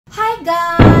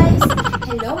guys!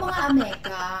 Hello mga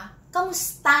Ameka!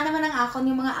 Kamusta naman ang akon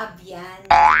yung mga abyan?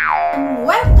 And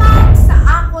welcome sa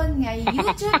akon nga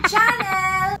YouTube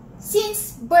channel!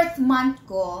 Since birth month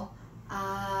ko,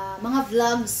 mga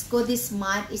vlogs ko this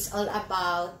month is all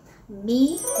about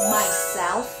me,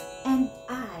 myself, and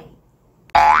I.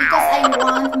 Because I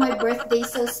want my birthday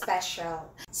so special.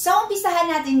 So, umpisahan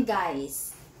natin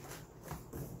guys.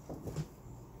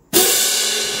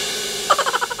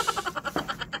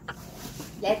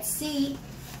 Let's see.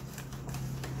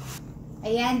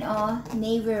 Ayan oh,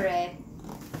 navy red.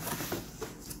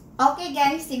 Okay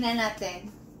guys, tingnan natin.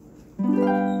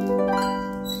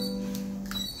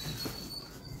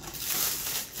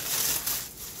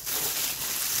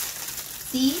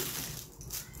 See?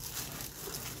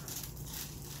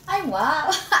 Ay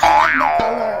wow! I like the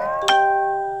color.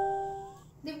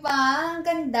 Diba? Ang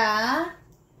ganda.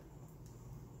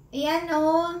 Ayan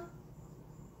oh.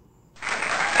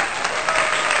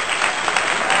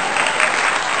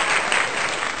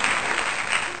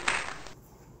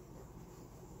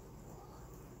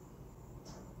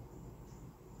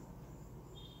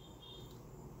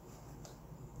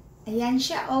 Ayan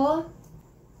siya, oh.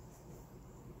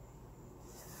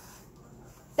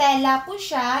 Tela po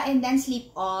siya, and then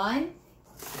slip-on.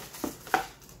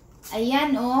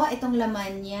 Ayan, oh. Itong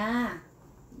laman niya.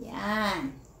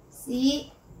 Ayan.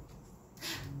 See?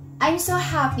 I'm so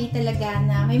happy talaga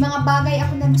na may mga bagay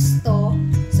ako na gusto.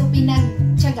 So,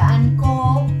 pinagtiyagaan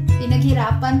ko,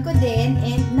 pinaghirapan ko din,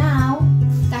 and now,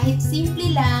 kahit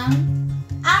simple lang,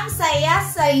 ang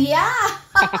saya-saya!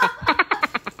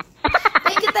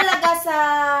 Talaga sa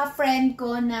friend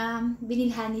ko na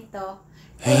binilhan ito.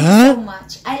 Thank you so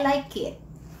much. I like it.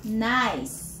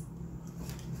 Nice.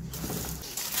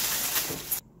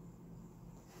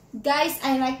 Guys,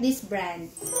 I like this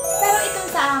brand. Pero itong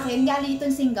sa akin, galing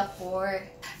itong Singapore.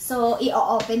 So,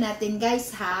 i-open natin guys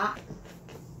ha.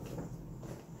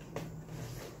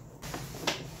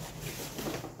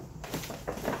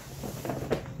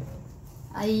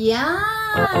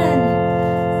 Ayan!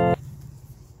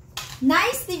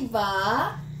 Nice,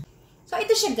 diba? So,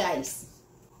 ito siya, guys.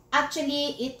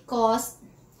 Actually, it cost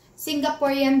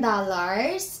Singaporean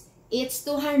dollars. It's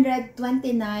 229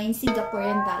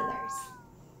 Singaporean dollars.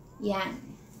 Yan.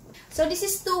 So, this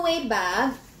is two-way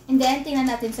bag. And then, tingnan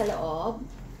natin sa loob.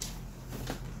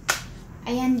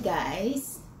 Ayan,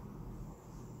 guys.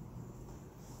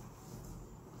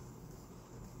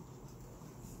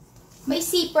 May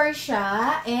zipper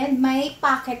siya. And may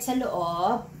pocket sa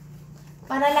loob.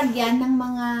 Para lagyan ng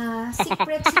mga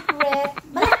secret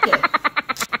malaki.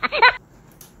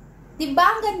 Diba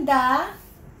ang ganda?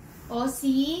 O,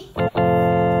 see?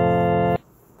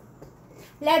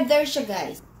 Leather siya,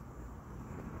 guys.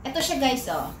 Ito siya, guys,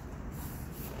 oh.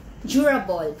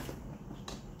 Durable.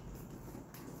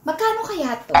 Magkano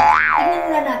kaya to?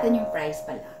 Tignan na natin yung price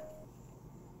pala.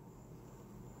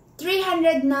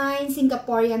 309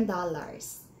 Singaporean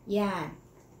dollars. Yan.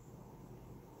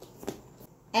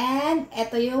 And,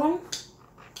 ito yung,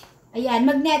 ayan,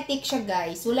 magnetic siya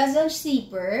guys. Wala siyang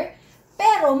zipper,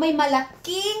 pero may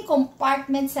malaking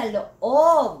compartment sa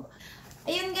loob.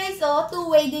 Ayan guys, oh,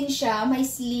 two-way din siya. May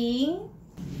sling.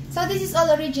 So, this is all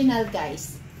original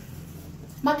guys.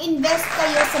 Mag-invest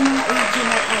kayo sa mga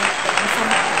original items sa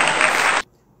mga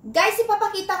guys,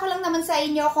 ipapakita ko lang naman sa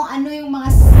inyo kung ano yung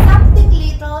mga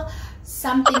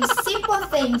something simple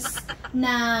things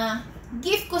na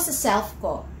gift ko sa self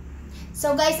ko.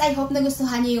 So guys, I hope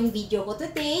nagustuhan niyo yung video ko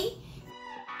today.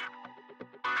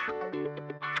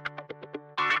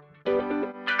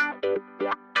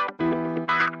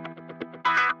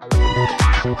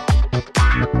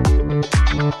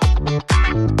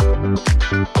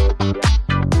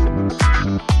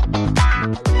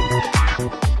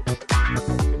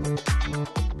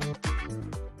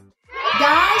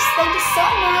 Guys, thank you so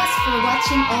much for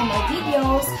watching all my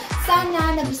videos.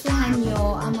 Sana nagustuhan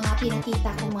nyo ang mga pinakita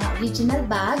kong mga original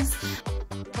bags.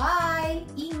 Bye!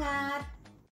 Ingat!